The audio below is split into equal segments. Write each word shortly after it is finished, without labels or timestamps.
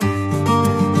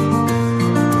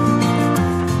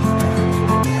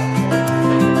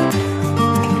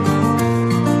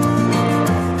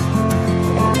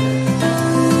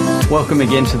Welcome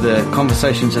again to the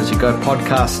Conversations as You Go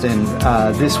podcast, and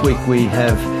this week we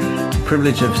have the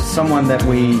privilege of someone that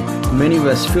many of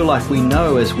us feel like we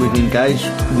know as we've engaged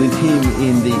with him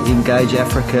in the Engage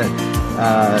Africa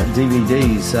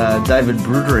DVDs. David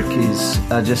Broderick is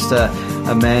just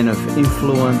a man of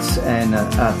influence and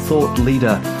a thought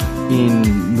leader in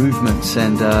movements,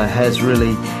 and has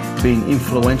really been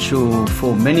influential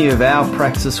for many of our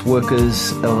practice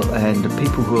workers and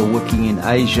people who are working in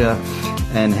Asia,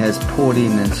 and has poured in.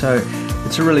 And so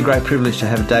it's a really great privilege to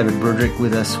have David Broderick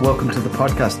with us. Welcome to the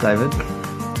podcast, David.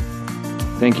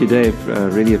 Thank you, Dave.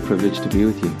 Really a privilege to be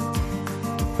with you.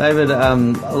 David,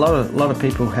 a lot of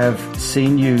people have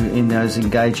seen you in those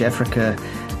Engage Africa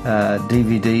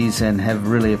DVDs and have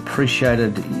really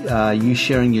appreciated you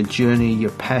sharing your journey,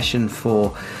 your passion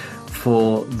for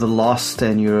the lost,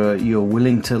 and you're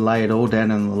willing to lay it all down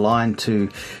on the line to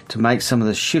make some of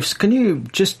the shifts. Can you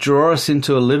just draw us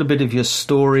into a little bit of your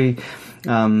story,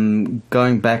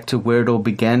 going back to where it all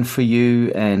began for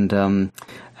you, and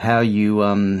how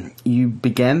you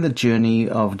began the journey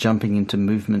of jumping into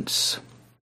movements?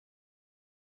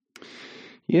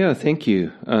 Yeah, thank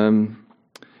you.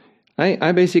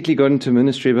 I basically got into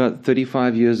ministry about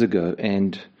 35 years ago,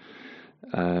 and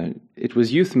it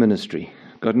was youth ministry.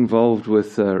 Got involved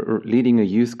with leading a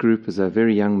youth group as a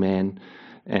very young man,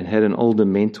 and had an older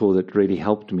mentor that really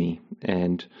helped me.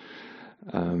 And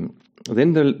then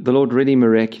the Lord really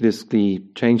miraculously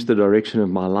changed the direction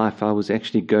of my life. I was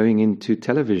actually going into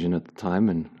television at the time,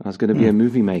 and I was going to be a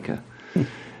movie maker.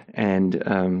 And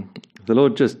the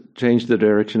Lord just changed the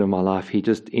direction of my life. He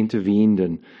just intervened,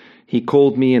 and He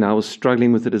called me, and I was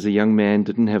struggling with it as a young man,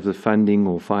 didn't have the funding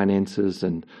or finances,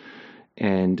 and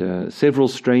several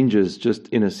strangers, just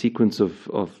in a sequence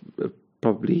of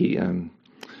probably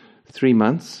 3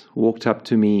 months, walked up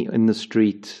to me in the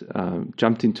street,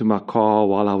 jumped into my car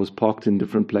while I was parked in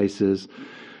different places,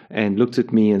 and looked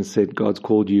at me and said, "God's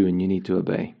called you and you need to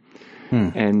obey."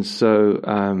 And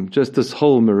so just this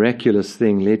whole miraculous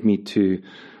thing led me to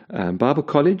Bible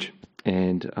college,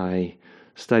 and I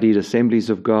studied Assemblies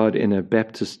of God in a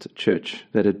Baptist church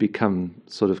that had become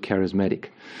sort of charismatic.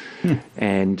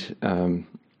 And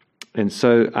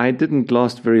so I didn't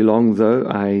last very long, though.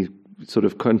 I sort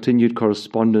of continued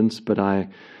correspondence, but I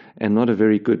am not a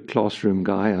very good classroom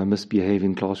guy. I misbehave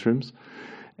in classrooms.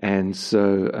 And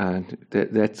so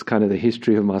that's kind of the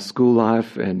history of my school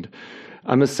life. And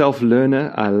I'm a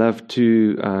self-learner. I love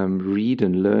to read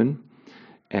and learn.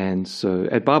 And so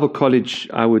at Bible college,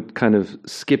 I would kind of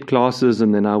skip classes,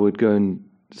 and then I would go and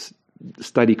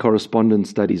study correspondence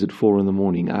studies at 4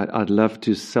 a.m. I'd love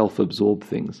to self-absorb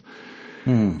things.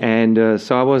 And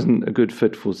so I wasn't a good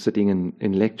fit for sitting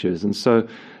in lectures. And so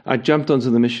I jumped onto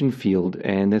the mission field,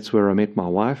 and that's where I met my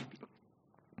wife.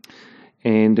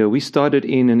 And we started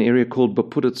in an area called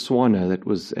Bophuthatswana, that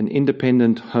was an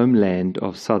independent homeland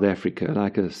of South Africa,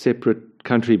 like a separate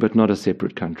country, but not a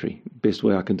separate country, best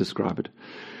way I can describe it.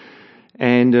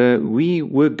 And we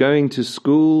were going to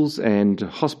schools and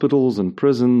hospitals and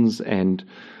prisons and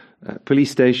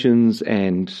police stations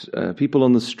and people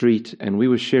on the street, and we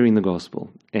were sharing the gospel.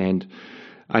 And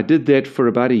I did that for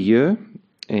about a year,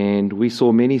 and we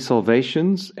saw many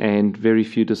salvations and very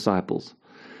few disciples.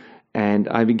 And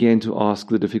I began to ask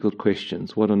the difficult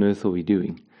questions. What on earth are we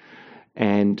doing?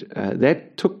 And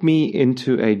that took me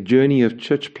into a journey of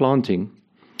church planting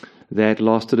that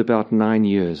lasted about 9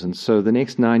 years. And so the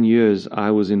next 9 years, I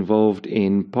was involved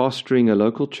in pastoring a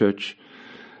local church,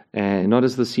 and not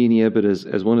as the senior, but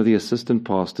as one of the assistant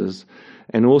pastors,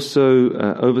 and also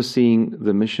overseeing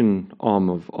the mission arm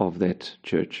of that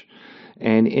church.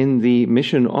 And in the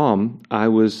mission arm, I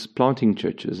was planting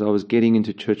churches. I was getting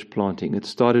into church planting. It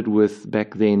started with,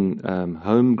 back then,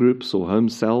 home groups or home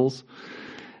cells,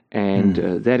 and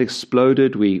that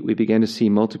exploded. We began to see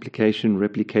multiplication,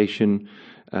 replication.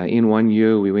 In 1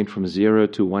 year, we went from 0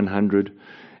 to 100,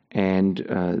 and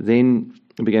then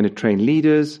we began to train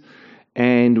leaders,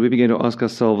 and we began to ask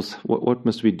ourselves, what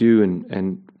must we do?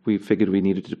 And we figured we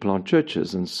needed to plant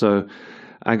churches. And so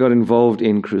I got involved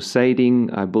in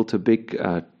crusading. I built a big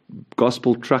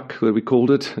gospel truck, that we called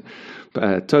it,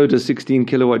 towed a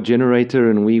 16-kilowatt generator,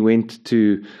 and we went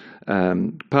to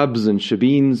pubs and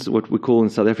shebeens, what we call in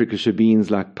South Africa shebeens,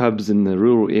 like pubs in the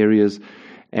rural areas,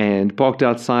 and parked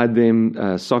outside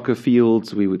them, soccer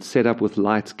fields. We would set up with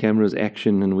lights, cameras,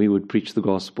 action, and we would preach the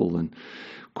gospel and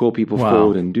call people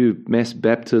forward and do mass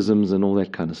baptisms and all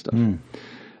that kind of stuff.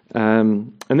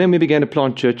 And then we began to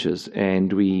plant churches,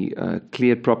 and we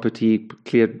cleared property,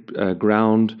 cleared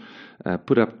ground,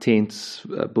 put up tents,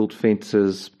 built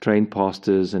fences, trained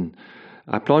pastors, and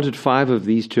I planted 5 of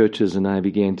these churches, and I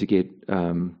began to get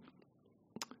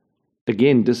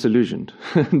again, disillusioned,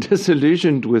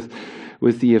 disillusioned with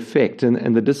the effect.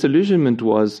 And the disillusionment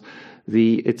was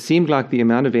it seemed like the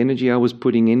amount of energy I was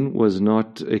putting in was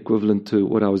not equivalent to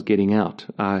what I was getting out.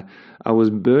 I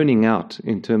was burning out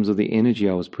in terms of the energy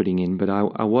I was putting in, but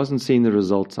I wasn't seeing the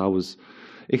results I was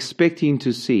expecting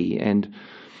to see. And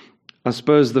I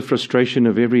suppose the frustration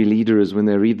of every leader is when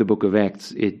they read the book of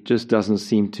Acts, it just doesn't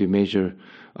seem to measure,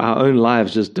 our own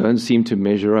lives just don't seem to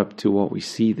measure up to what we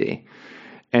see there.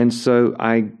 And so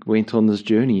I went on this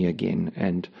journey again,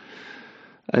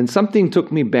 and something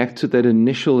took me back to that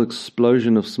initial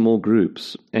explosion of small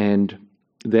groups, and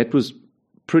that was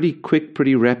pretty quick,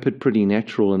 pretty rapid, pretty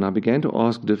natural, and I began to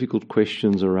ask difficult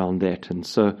questions around that. And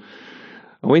so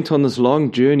I went on this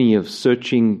long journey of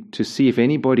searching to see if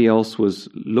anybody else was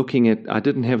looking at, I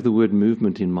didn't have the word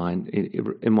movement in mind,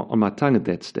 on my tongue at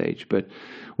that stage, but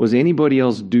was anybody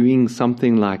else doing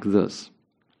something like this?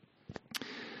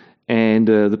 And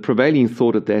the prevailing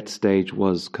thought at that stage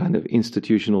was kind of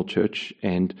institutional church,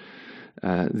 and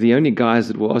the only guys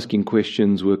that were asking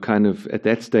questions were kind of, at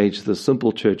that stage, the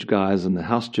simple church guys and the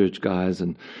house church guys,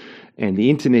 and the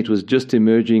internet was just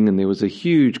emerging, and there was a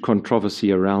huge controversy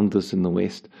around this in the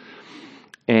West.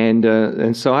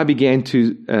 And so I began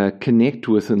to connect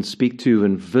with and speak to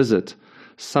and visit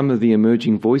some of the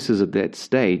emerging voices at that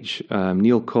stage,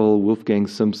 Neil Cole, Wolfgang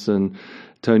Simpson,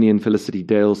 Tony and Felicity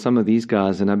Dale, some of these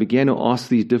guys, and I began to ask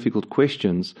these difficult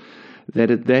questions that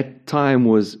at that time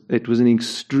it was an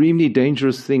extremely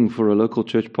dangerous thing for a local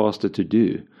church pastor to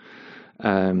do.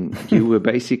 You were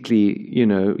basically,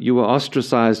 you were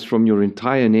ostracized from your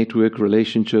entire network,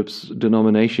 relationships,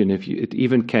 denomination, if it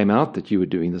even came out that you were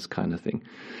doing this kind of thing.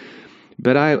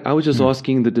 But I was just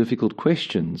asking the difficult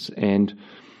questions, and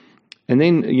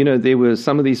then, there were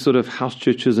some of these sort of house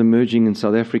churches emerging in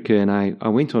South Africa, and I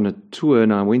went on a tour,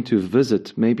 and I went to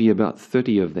visit maybe about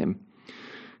 30 of them.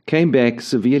 Came back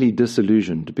severely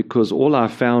disillusioned, because all I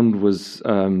found was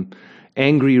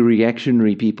angry,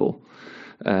 reactionary people.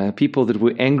 People that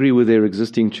were angry with their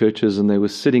existing churches, and they were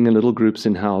sitting in little groups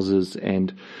in houses,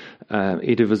 and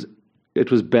it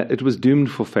was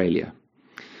doomed for failure.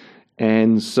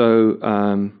 And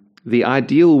so the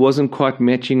ideal wasn't quite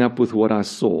matching up with what I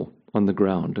saw on the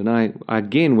ground. And I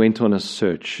again went on a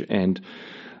search, and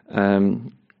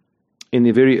in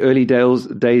the very early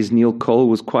days, Neil Cole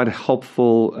was quite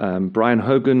helpful. Brian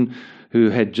Hogan, who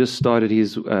had just started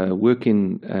his work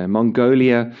in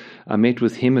Mongolia, I met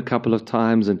with him a couple of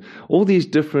times, and all these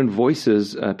different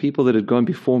voices, people that had gone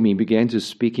before me, began to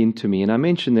speak into me. And I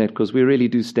mention that because we really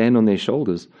do stand on their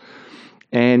shoulders.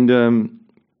 And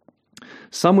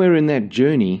somewhere in that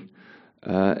journey,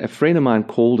 a friend of mine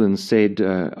called and said,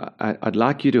 I'd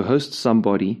like you to host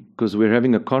somebody, because we're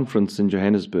having a conference in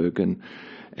Johannesburg.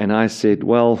 And I said,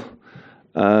 well,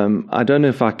 I don't know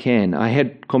if I can. I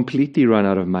had completely run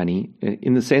out of money,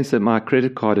 in the sense that my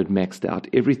credit card had maxed out.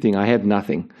 Everything, I had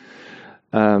nothing.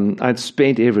 I'd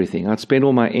spent everything. I'd spent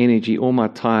all my energy, all my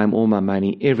time, all my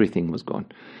money. Everything was gone.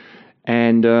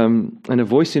 And a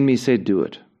voice in me said, do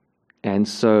it. And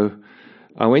so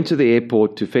I went to the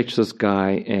airport to fetch this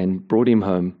guy and brought him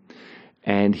home.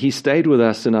 And he stayed with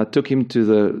us, and I took him to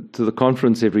the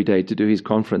conference every day to do his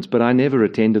conference. But I never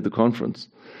attended the conference.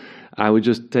 I would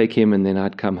just take him, and then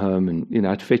I'd come home, and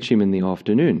I'd fetch him in the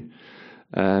afternoon.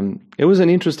 It was an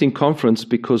interesting conference,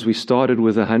 because we started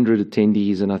with 100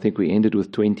 attendees, and I think we ended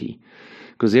with 20.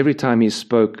 Because every time he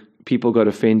spoke, people got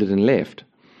offended and left.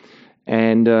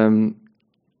 And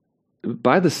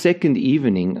by the second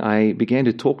evening, I began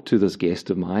to talk to this guest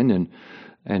of mine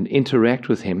and interact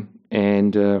with him.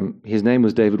 And his name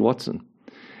was David Watson.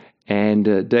 And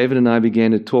David and I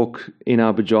began to talk in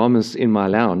our pajamas in my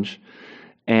lounge,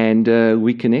 and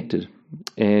we connected.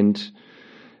 And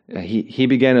he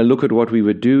began to look at what we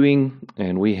were doing,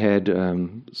 and we had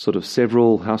sort of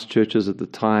several house churches at the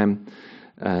time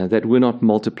that were not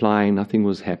multiplying, nothing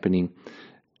was happening.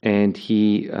 And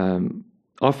he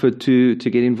offered to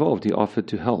get involved. He offered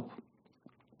to help.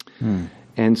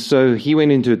 And so he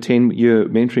went into a 10-year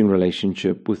mentoring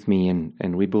relationship with me,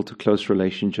 and we built a close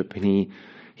relationship. And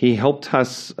he helped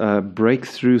us break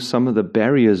through some of the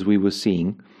barriers we were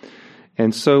seeing.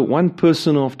 And so one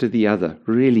person after the other,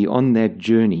 really on that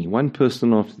journey, one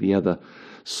person after the other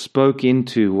spoke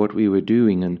into what we were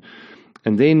doing.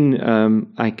 And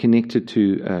then I connected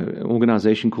to an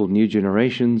organization called New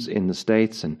Generations in the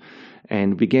States,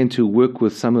 and began to work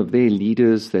with some of their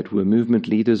leaders that were movement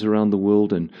leaders around the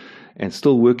world, and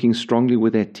still working strongly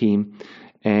with that team.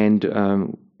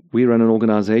 And we run an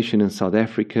organization in South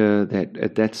Africa that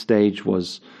at that stage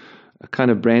was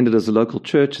kind of branded as a local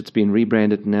church. It's been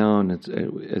rebranded now, and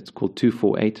it's called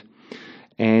 248.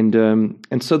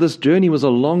 And so this journey was a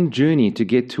long journey to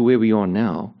get to where we are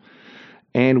now.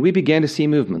 And we began to see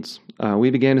movements. We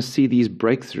began to see these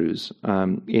breakthroughs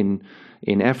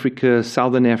in Africa,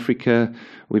 Southern Africa.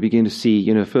 We began to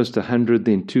see, first 100,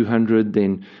 then 200,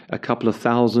 then a couple of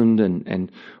thousand,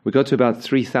 and we got to about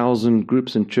 3,000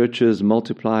 groups and churches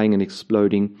multiplying and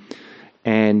exploding.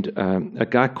 And a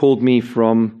guy called me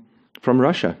from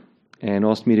Russia and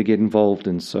asked me to get involved.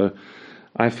 And so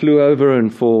I flew over,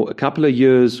 and for a couple of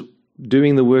years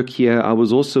doing the work here, I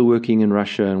was also working in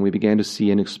Russia, and we began to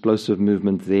see an explosive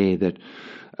movement there that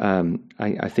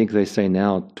I think they say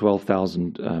now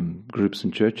 12,000 groups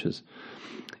and churches.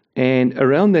 And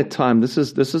around that time, this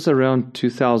is around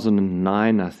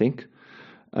 2009, I think,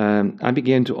 I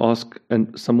began to ask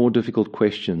some more difficult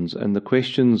questions, and the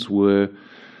questions were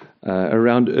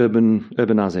around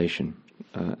urbanization.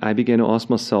 I began to ask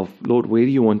myself, Lord, where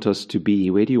do you want us to be?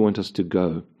 Where do you want us to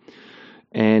go?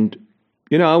 And,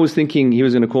 I was thinking he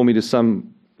was going to call me to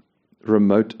some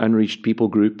remote, unreached people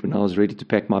group, and I was ready to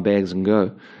pack my bags and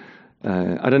go.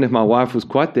 I don't know if my wife was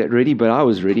quite that ready, but I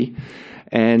was ready.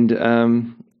 And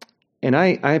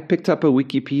I picked up a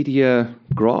Wikipedia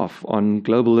graph on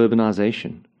global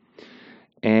urbanization.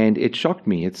 And it shocked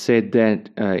me. It said that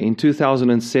in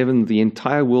 2007, the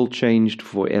entire world changed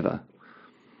forever,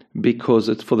 because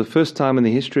it's for the first time in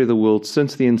the history of the world,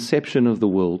 since the inception of the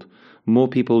world, more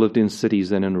people lived in cities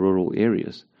than in rural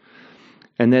areas.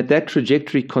 And that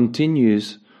trajectory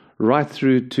continues right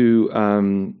through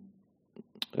to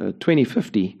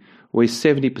 2050, where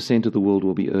 70% of the world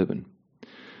will be urban.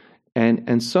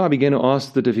 And so I began to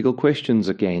ask the difficult questions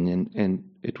again, and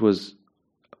it was,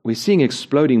 we're seeing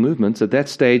exploding movements at that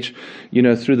stage,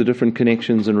 through the different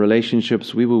connections and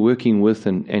relationships we were working with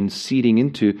and seeding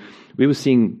into. We were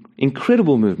seeing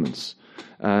incredible movements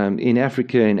in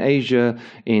Africa, in Asia,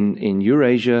 in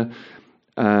Eurasia,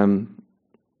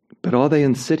 but are they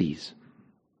in cities?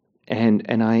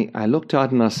 And I looked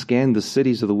out and I scanned the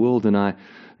cities of the world, and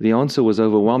the answer was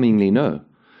overwhelmingly no.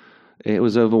 It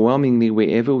was overwhelmingly,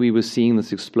 wherever we were seeing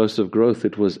this explosive growth,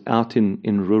 it was out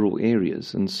in rural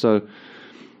areas. And so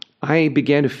I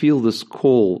began to feel this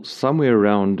call somewhere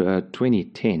around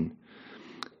 2010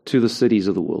 to the cities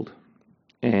of the world.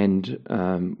 And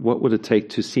what would it take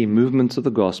to see movements of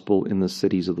the gospel in the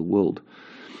cities of the world?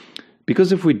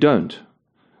 Because if we don't,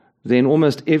 then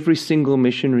almost every single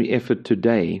missionary effort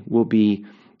today will be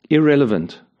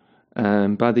irrelevant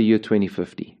by the year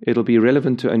 2050. It'll be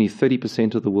relevant to only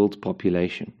 30% of the world's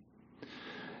population.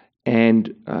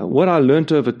 And what I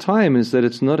learned over time is that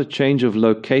it's not a change of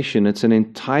location, it's an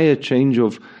entire change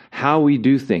of how we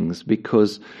do things,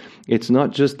 because it's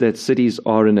not just that cities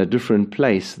are in a different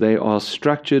place, they are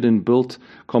structured and built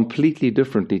completely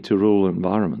differently to rural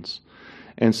environments.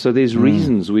 And so there's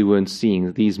reasons we weren't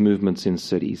seeing these movements in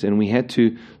cities, and we had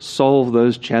to solve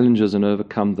those challenges and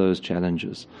overcome those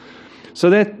challenges. So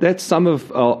that's some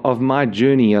of my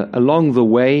journey. Along the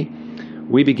way,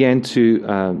 we began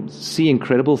to see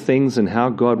incredible things and how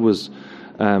God was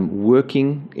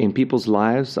working in people's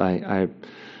lives. I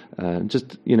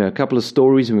just, a couple of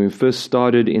stories. When we first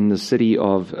started in the city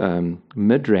of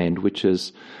Midrand, which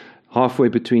is halfway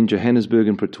between Johannesburg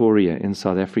and Pretoria in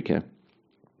South Africa.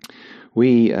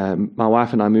 My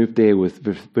wife and I moved there with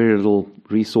very little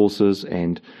resources,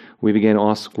 and we began to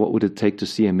ask, what would it take to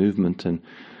see a movement?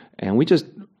 And we just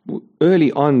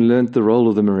early on learned the role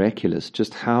of the miraculous,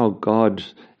 just how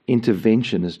God's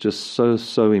intervention is just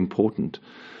so important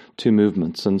to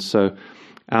movements. And so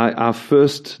our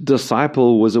first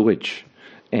disciple was a witch,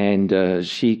 and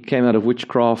she came out of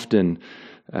witchcraft and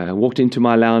walked into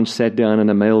my lounge, sat down,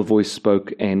 and a male voice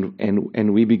spoke,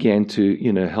 and we began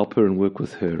to help her and work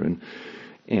with her.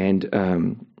 And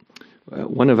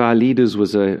one of our leaders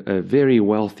was a very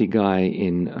wealthy guy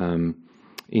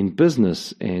in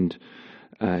business, and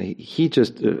he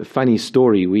just a funny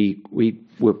story. We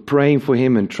were praying for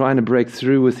him and trying to break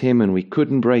through with him, and we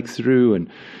couldn't break through.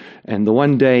 And the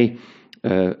one day,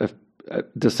 a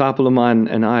disciple of mine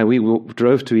and I, we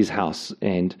drove to his house,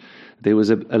 and there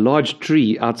was a large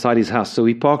tree outside his house. So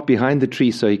we parked behind the tree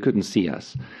so he couldn't see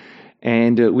us,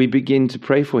 and we began to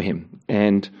pray for him.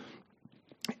 And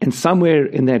somewhere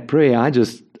in that prayer, I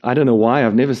don't know why,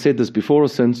 I've never said this before or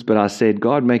since, but I said,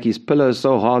 God, make his pillow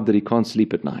so hard that he can't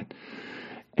sleep at night.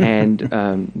 And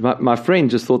my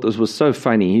friend just thought this was so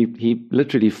funny. He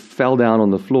literally fell down on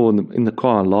the floor in the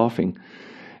car laughing.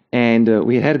 And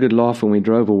we had a good laugh when we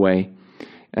drove away.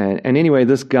 And anyway,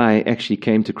 this guy actually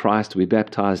came to Christ. We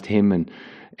baptized him,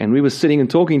 and we were sitting and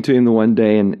talking to him the one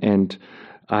day, and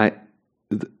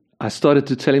I started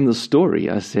to tell him the story.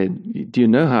 I said, do you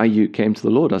know how you came to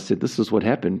the Lord? I said, this is what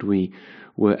happened. We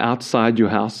were outside your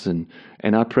house and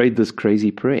I prayed this crazy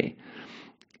prayer.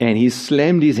 And he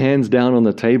slammed his hands down on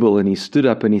the table and he stood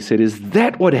up and he said, is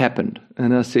that what happened?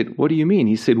 And I said, what do you mean?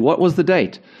 He said, what was the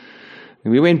date?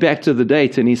 And we went back to the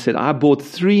date and he said, I bought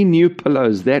 3 new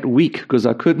pillows that week because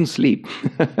I couldn't sleep.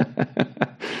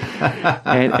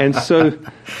 and so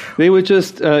there were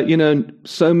just,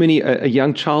 so many, a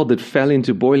young child that fell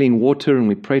into boiling water and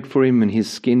we prayed for him and his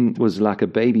skin was like a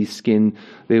baby's skin.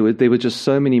 There were just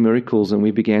so many miracles and we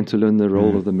began to learn the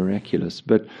role of the miraculous.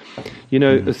 But,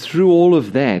 through all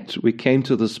of that, we came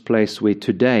to this place where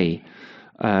today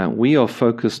we are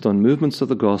focused on movements of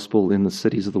the gospel in the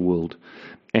cities of the world.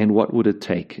 And what would it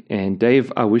take? And Dave,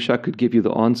 I wish I could give you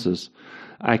the answers.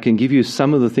 I can give you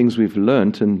some of the things we've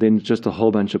learned and then just a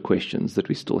whole bunch of questions that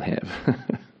we still have.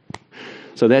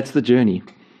 So that's the journey.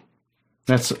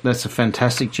 That's a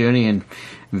fantastic journey and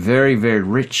very, very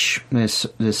rich. There's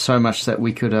so much that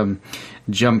we could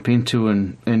jump into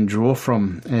and draw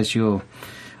from as you're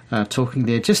talking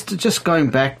there. Just going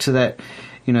back to that,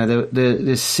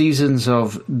 the seasons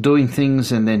of doing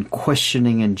things and then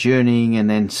questioning and journeying and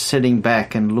then sitting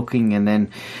back and looking and then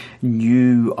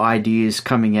new ideas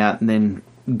coming out and then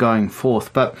going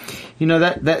forth. But,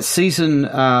 that season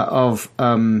of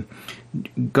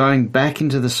going back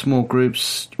into the small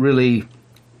groups, really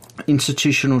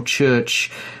institutional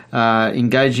church,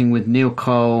 engaging with Neil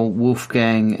Cole,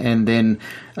 Wolfgang, and then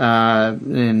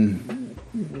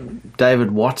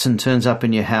David Watson turns up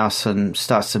in your house and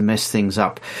starts to mess things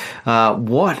up.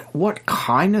 What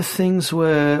kind of things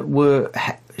were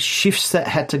shifts that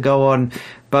had to go on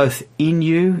both in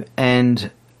you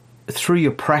and through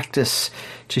your practice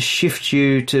to shift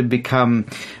you to become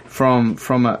from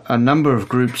a number of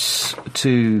groups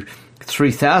to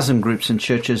 3,000 groups and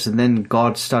churches, and then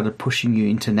God started pushing you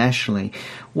internationally?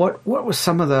 What were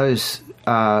some of those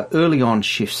early on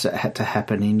shifts that had to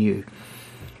happen in you?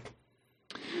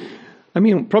 I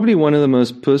mean, probably one of the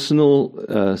most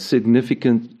personal,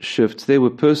 significant shifts. There were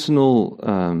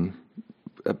personal,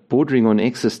 bordering on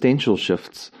existential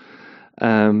shifts,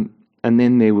 and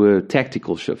then there were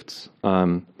tactical shifts.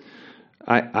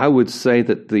 I would say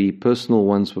that the personal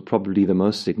ones were probably the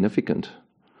most significant.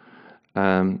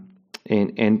 And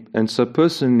so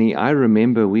personally, I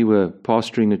remember we were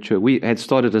pastoring a church. We had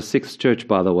started a 6th church,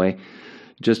 by the way,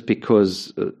 just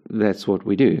because that's what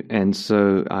we do. And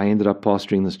so I ended up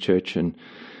pastoring this church,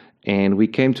 and we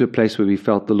came to a place where we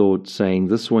felt the Lord saying,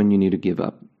 this one you need to give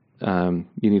up. You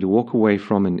need to walk away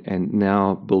from and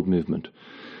now build movement.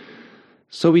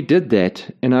 So we did that,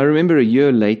 and I remember a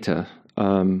year later,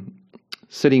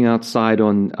 sitting outside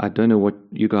on, I don't know what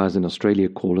you guys in Australia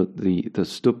call it, the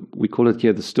stoep. We call it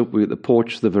here the stoep, the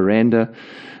porch, the veranda.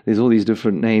 There's all these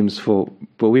different names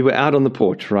but we were out on the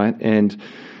porch, right? And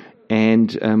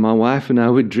my wife and I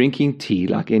were drinking tea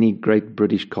like any great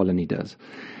British colony does.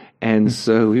 And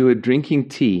so we were drinking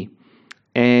tea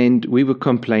and we were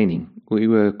complaining. We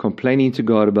were complaining to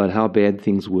God about how bad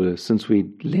things were since we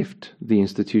left the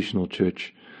institutional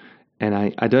church. And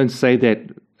I don't say that,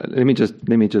 let me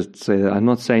just say that I'm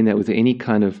not saying that with any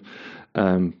kind of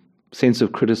sense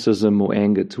of criticism or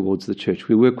anger towards the church.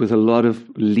 We work with a lot of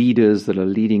leaders that are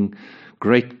leading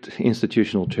great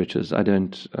institutional churches.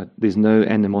 There's no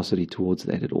animosity towards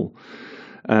that at all.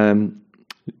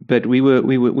 But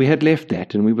we had left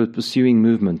that and we were pursuing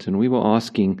movement and we were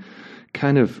asking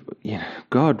kind of,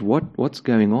 God, what's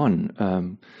going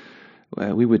on?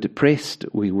 We were depressed.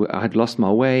 I had lost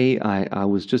my way. I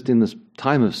was just in this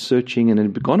time of searching, and it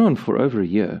had gone on for over a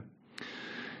year.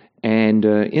 And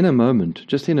in a moment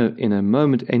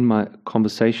in my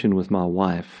conversation with my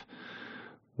wife,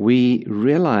 we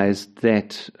realized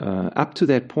that up to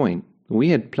that point, we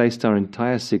had placed our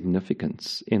entire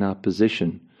significance in our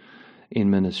position in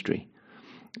ministry.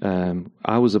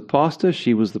 I was a pastor,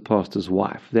 she was the pastor's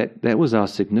wife. That was our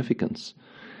significance.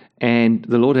 And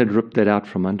the Lord had ripped that out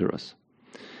from under us.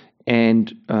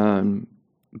 And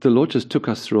the Lord just took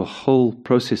us through a whole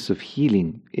process of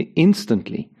healing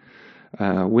instantly,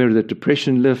 where the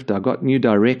depression left, I got new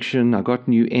direction, I got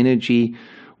new energy,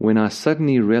 when I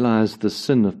suddenly realized the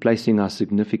sin of placing our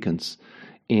significance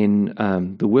in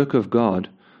the work of God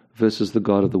versus the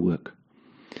God of the work.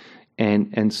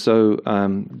 And so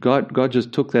God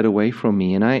just took that away from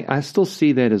me. And I still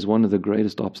see that as one of the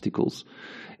greatest obstacles,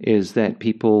 is that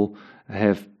people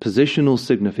have positional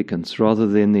significance rather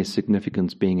than their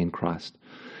significance being in Christ.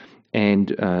 And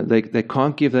they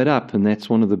can't give that up, and that's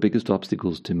one of the biggest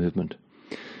obstacles to movement.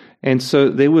 And so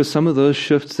there were some of those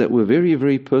shifts that were very,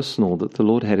 very personal that the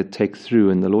Lord had to take through,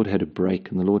 and the Lord had to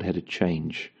break, and the Lord had to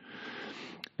change.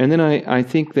 then I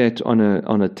think that on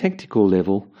a tactical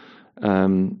level,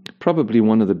 probably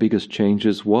one of the biggest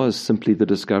changes was simply the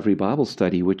Discovery Bible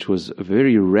Study, which was a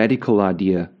very radical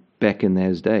idea back in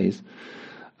those days.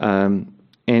 And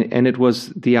it was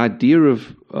the idea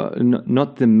of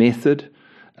not the method,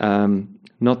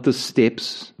 not the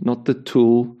steps, not the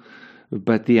tool,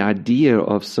 but the idea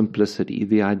of simplicity,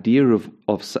 the idea of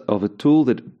a tool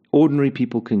that ordinary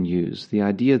people can use, the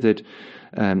idea that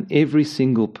every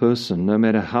single person, no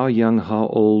matter how young, how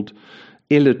old,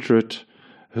 illiterate,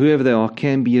 whoever they are,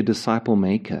 can be a disciple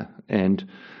maker. And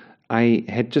I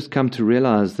had just come to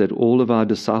realize that all of our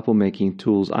disciple making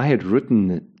tools, I had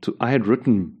written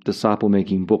disciple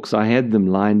making books. I had them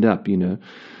lined up,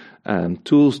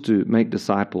 tools to make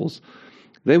disciples.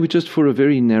 They were just for a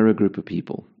very narrow group of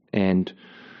people. And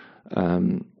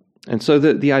so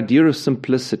the idea of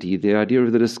simplicity, the idea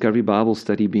of the Discovery Bible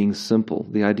Study being simple,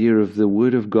 the idea of the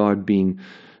Word of God being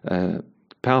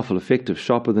powerful, effective,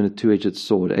 sharper than a two-edged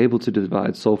sword, able to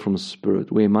divide soul from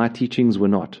spirit, where my teachings were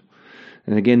not.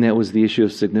 And again, that was the issue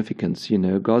of significance.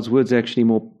 God's Word's actually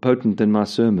more potent than my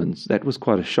sermons. That was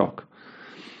quite a shock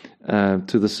to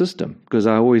the system, because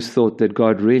I always thought that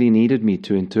God really needed me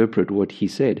to interpret what He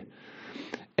said.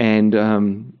 And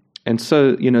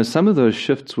so, some of those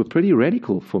shifts were pretty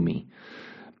radical for me.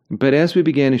 But as we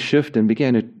began to shift and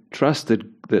began to trust that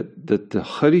the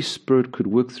Holy Spirit could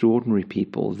work through ordinary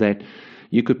people, that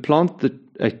you could plant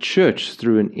a church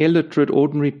through an illiterate,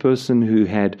 ordinary person who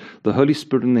had the Holy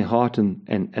Spirit in their heart and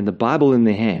the Bible in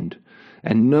their hand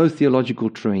and no theological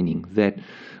training, that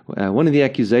one of the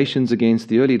accusations against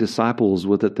the early disciples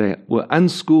was that they were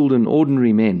unschooled and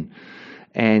ordinary men,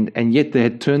 and yet they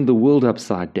had turned the world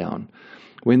upside down.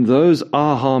 When those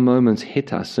aha moments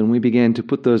hit us and we began to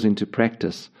put those into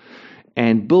practice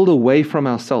and build away from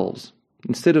ourselves,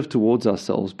 instead of towards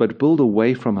ourselves, but build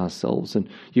away from ourselves. And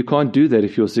you can't do that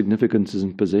if your significance is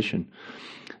in possession.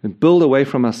 And build away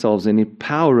from ourselves and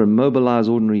empower and mobilize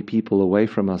ordinary people away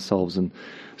from ourselves and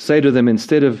say to them,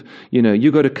 instead of,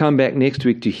 you got to come back next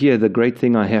week to hear the great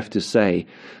thing I have to say,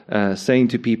 saying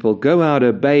to people, go out,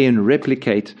 obey and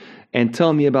replicate and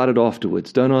tell me about it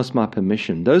afterwards. Don't ask my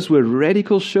permission. Those were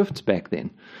radical shifts back then.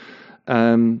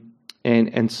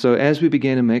 And so as we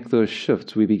began to make those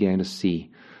shifts, we began to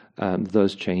see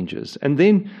those changes. And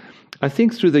then I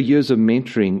think through the years of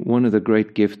mentoring, one of the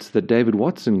great gifts that David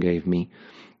Watson gave me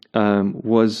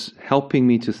was helping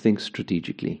me to think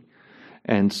strategically.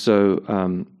 And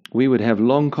so we would have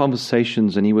long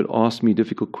conversations and he would ask me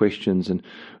difficult questions. And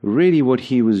really what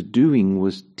he was doing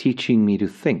was teaching me to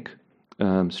think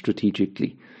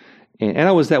strategically. And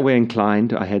I was that way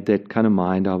inclined. I had that kind of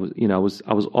mind. I was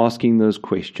asking those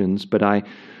questions, but I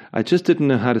just didn't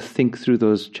know how to think through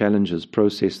those challenges,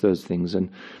 process those things, and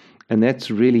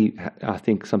that's really, I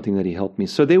think, something that he helped me.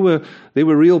 So there were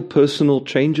real personal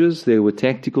changes, there were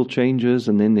tactical changes,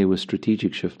 and then there were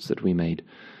strategic shifts that we made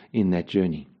in that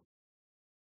journey.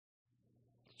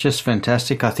 Just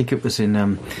fantastic. I think it was in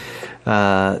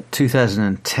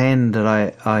 2010 that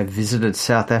I visited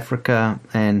South Africa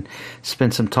and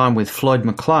spent some time with Floyd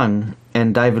McClung,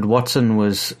 and David Watson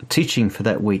was teaching for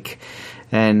that week.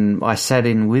 And I sat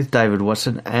in with David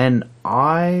Watson, and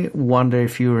I wonder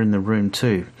if you were in the room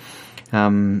too.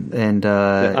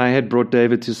 I had brought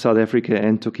David to South Africa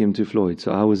and took him to Floyd,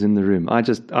 so I was in the room. I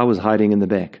was hiding in the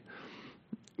back.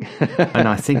 And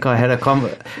I think I had a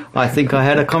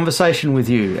conversation with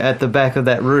you at the back of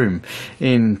that room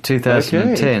in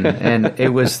 2010, okay. And it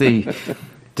was the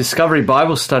Discovery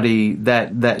Bible Study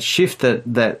that shift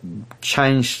that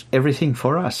changed everything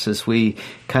for us as we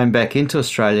came back into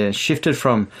Australia, shifted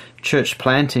from church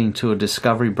planting to a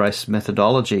discovery-based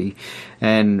methodology,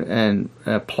 and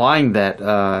applying that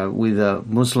with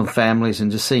Muslim families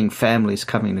and just seeing families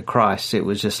coming to Christ. It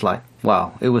was just like,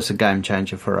 wow, it was a game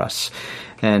changer for us.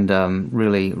 And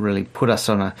really, really put us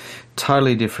on a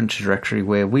totally different trajectory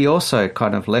where we also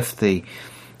kind of left the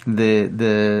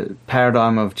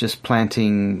paradigm of just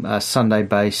planting a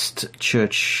Sunday-based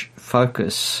church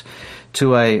focus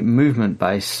to a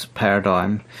movement-based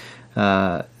paradigm.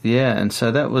 And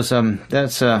so that was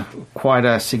that's quite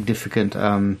a significant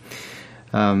thing.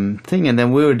 And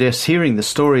then we were just hearing the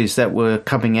stories that were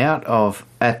coming out of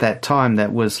at that time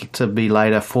that was to be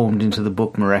later formed into the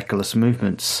book Miraculous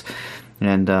Movements.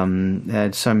 And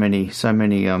had so many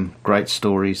great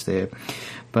stories there,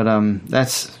 but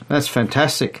that's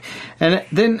fantastic. And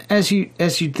then as you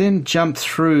then jump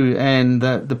through and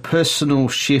the personal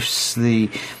shifts, the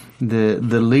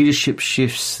leadership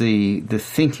shifts, the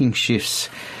thinking shifts,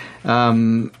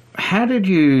 how did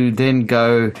you then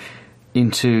go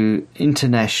into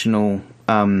international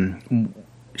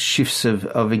shifts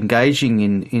of engaging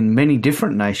in many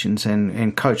different nations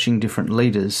and coaching different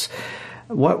leaders.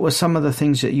 What were some of the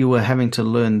things that you were having to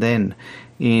learn then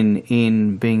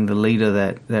in being the leader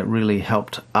that really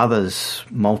helped others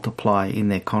multiply in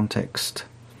their context?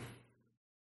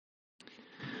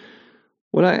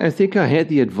 Well, I think I had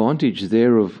the advantage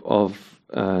there of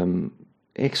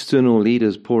external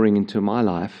leaders pouring into my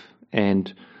life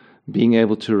and being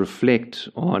able to reflect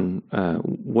on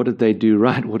what did they do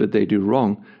right, what did they do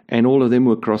wrong, and all of them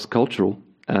were cross-cultural.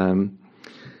 And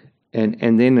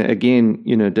then again,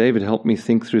 David helped me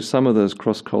think through some of those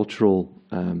cross-cultural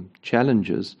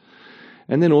challenges.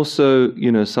 And then also,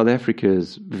 South Africa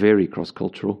is very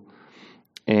cross-cultural,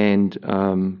 and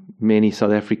many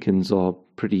South Africans are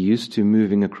pretty used to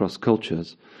moving across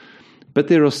cultures. But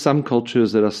there are some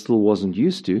cultures that I still wasn't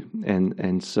used to,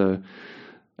 and so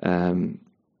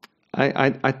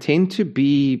I tend to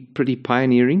be pretty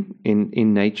pioneering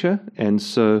in nature, and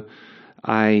so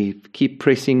I keep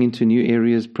pressing into new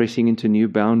areas, pressing into new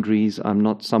boundaries. I'm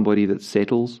not somebody that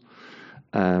settles.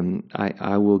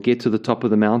 I will get to the top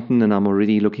of the mountain, and I'm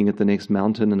already looking at the next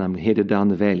mountain, and I'm headed down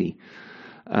the valley.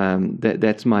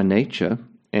 That's my nature,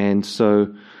 and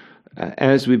so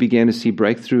as we began to see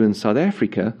breakthrough in South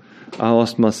Africa, I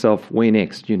asked myself, where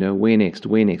next? Where next?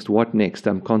 Where next? What next?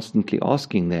 I'm constantly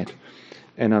asking that.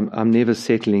 And I'm never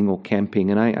settling or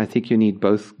camping. And I think you need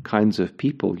both kinds of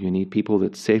people. You need people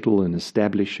that settle and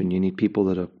establish, and you need people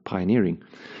that are pioneering.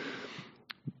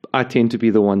 I tend to be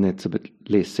the one that's a bit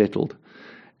less settled.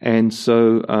 And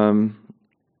so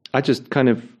I just kind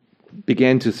of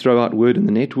began to throw out word in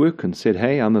the network and said,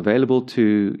 hey, I'm available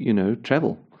to,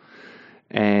 travel.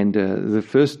 And the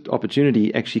first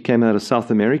opportunity actually came out of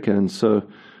South America. And so,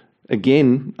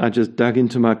 again, I just dug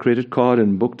into my credit card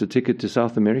and booked a ticket to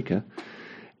South America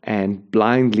and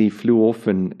blindly flew off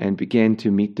and began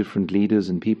to meet different leaders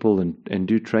and people and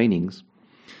do trainings.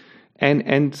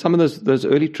 And some of those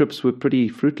early trips were pretty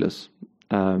fruitless.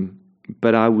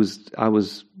 But I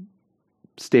was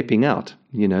stepping out.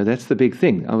 That's the big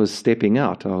thing. I was stepping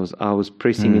out. I was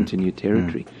pressing into new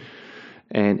territory.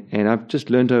 And I've just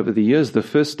learned over the years, the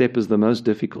first step is the most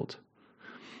difficult.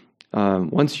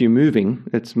 Once you're moving,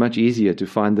 it's much easier to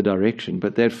find the direction.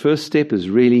 But that first step is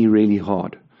really, really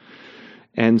hard.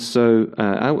 And so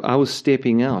I was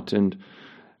stepping out. And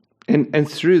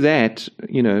through that,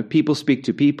 people speak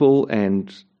to people,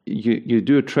 and you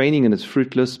do a training and it's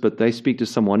fruitless, but they speak to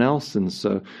someone else. And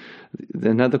so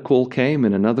another call came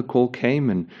and another call came,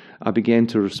 and I began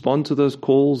to respond to those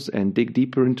calls and dig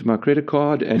deeper into my credit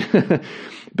card, and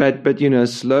but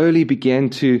slowly began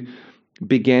to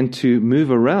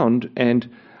move around. And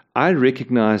I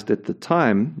recognized at the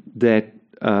time that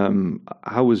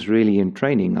I was really in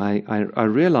training. I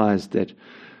realized that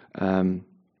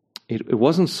it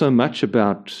wasn't so much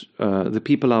about the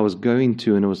people I was going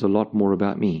to, and it was a lot more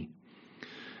about me.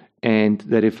 And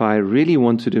that if I really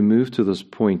wanted to move to this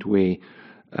point where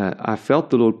I felt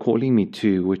the Lord calling me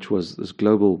to, which was this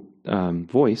global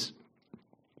voice,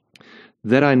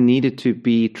 that I needed to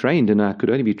be trained, and I could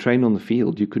only be trained on the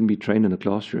field. You couldn't be trained in a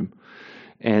classroom.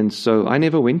 And so I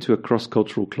never went to a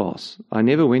cross-cultural class. I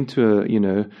never went to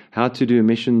a, how to do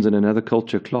missions in another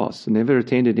culture class. I never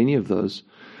attended any of those.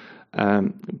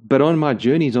 But on my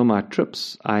journeys, on my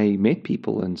trips, I met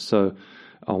people. And so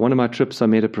on one of my trips, I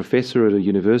met a professor at a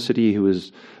university who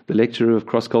was the lecturer of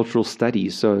cross-cultural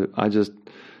studies. So I just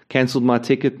canceled my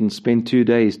ticket and spent 2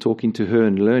 days talking to her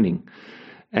and learning.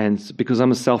 And because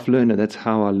I'm a self-learner, that's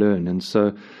how I learn. And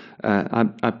so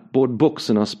I bought books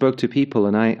and I spoke to people,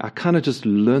 and I kind of just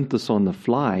learned this on the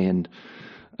fly. And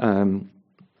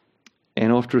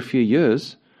after a few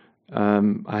years,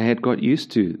 I had got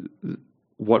used to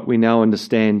what we now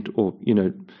understand, or,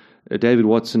 David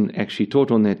Watson actually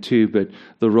taught on that too, but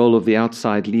the role of the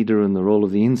outside leader and the role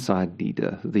of the inside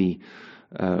leader, the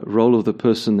role of the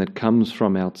person that comes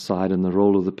from outside and the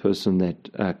role of the person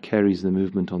that carries the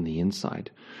movement on the inside.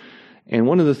 And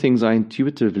one of the things I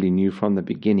intuitively knew from the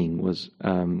beginning was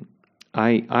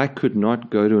I could not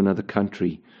go to another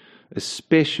country,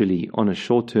 especially on a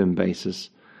short-term basis.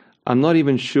 I'm not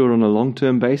even sure on a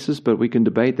long-term basis, but we can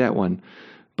debate that one.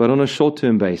 But on a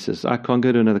short-term basis, I can't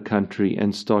go to another country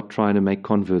and start trying to make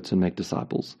converts and make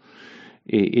disciples.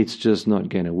 It's just not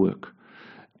going to work.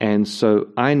 And so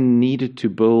I needed to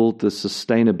build the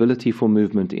sustainability for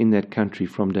movement in that country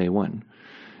from day one.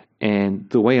 And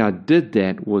the way I did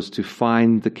that was to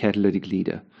find the catalytic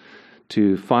leader,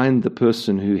 to find the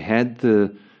person who had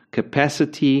the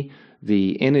capacity,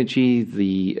 the energy,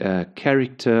 the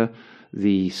character,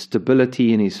 the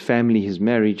stability in his family, his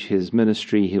marriage, his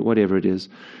ministry, whatever it is,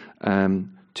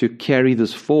 to carry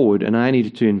this forward. And I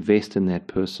needed to invest in that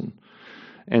person.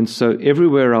 And so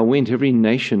everywhere I went, every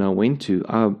nation I went to,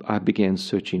 I began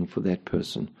searching for that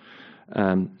person,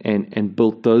 and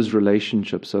built those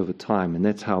relationships over time. And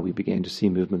that's how we began to see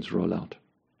movements roll out.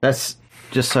 That's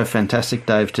just so fantastic,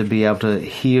 Dave, to be able to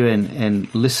hear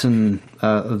and listen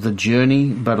of the journey,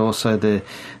 but also the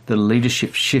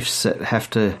leadership shifts that have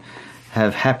to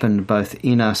have happened both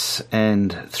in us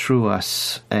and through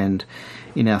us, and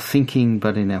in our thinking,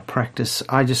 but in our practice.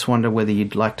 I just wonder whether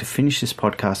you'd like to finish this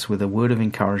podcast with a word of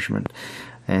encouragement,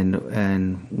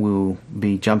 and we'll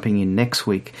be jumping in next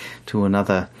week to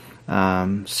another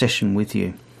session with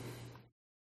you.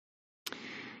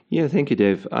 Yeah, thank you,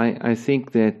 Dave. I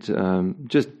think that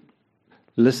just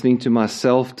listening to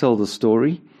myself tell the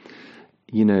story,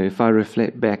 if I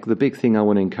reflect back, the big thing I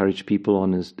want to encourage people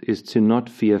on is to not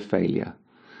fear failure.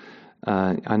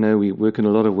 I know we work in a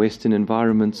lot of Western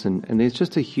environments, and there's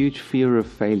just a huge fear of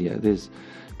failure.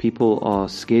 People are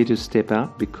scared to step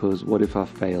out because what if I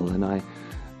fail? And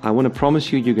I want to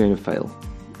promise you, you're going to fail.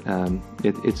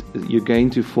 You're going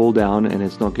to fall down, and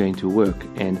it's not going to work.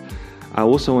 And I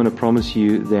also want to promise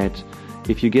you that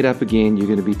if you get up again, you're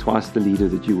going to be twice the leader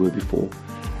that you were before,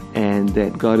 and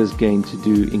that God is going to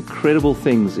do incredible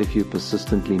things if you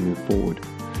persistently move forward.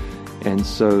 And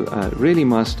so really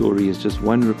my story is just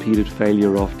one repeated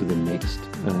failure after the next.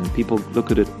 People look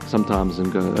at it sometimes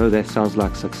and go, oh, that sounds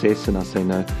like success. And I say,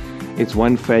 no, it's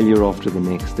one failure after the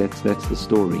next. That's the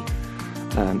story.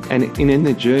 And in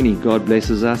the journey, God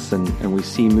blesses us, and we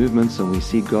see movements, and we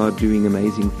see God doing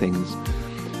amazing things.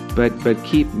 But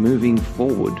keep moving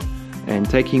forward and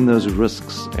taking those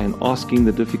risks and asking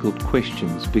the difficult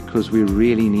questions, because we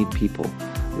really need people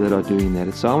that are doing that.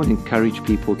 And so I want to encourage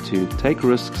people to take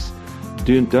risks.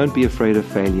 Don't be afraid of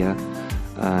failure.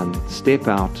 Step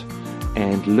out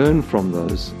and learn from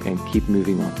those and keep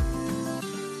moving on.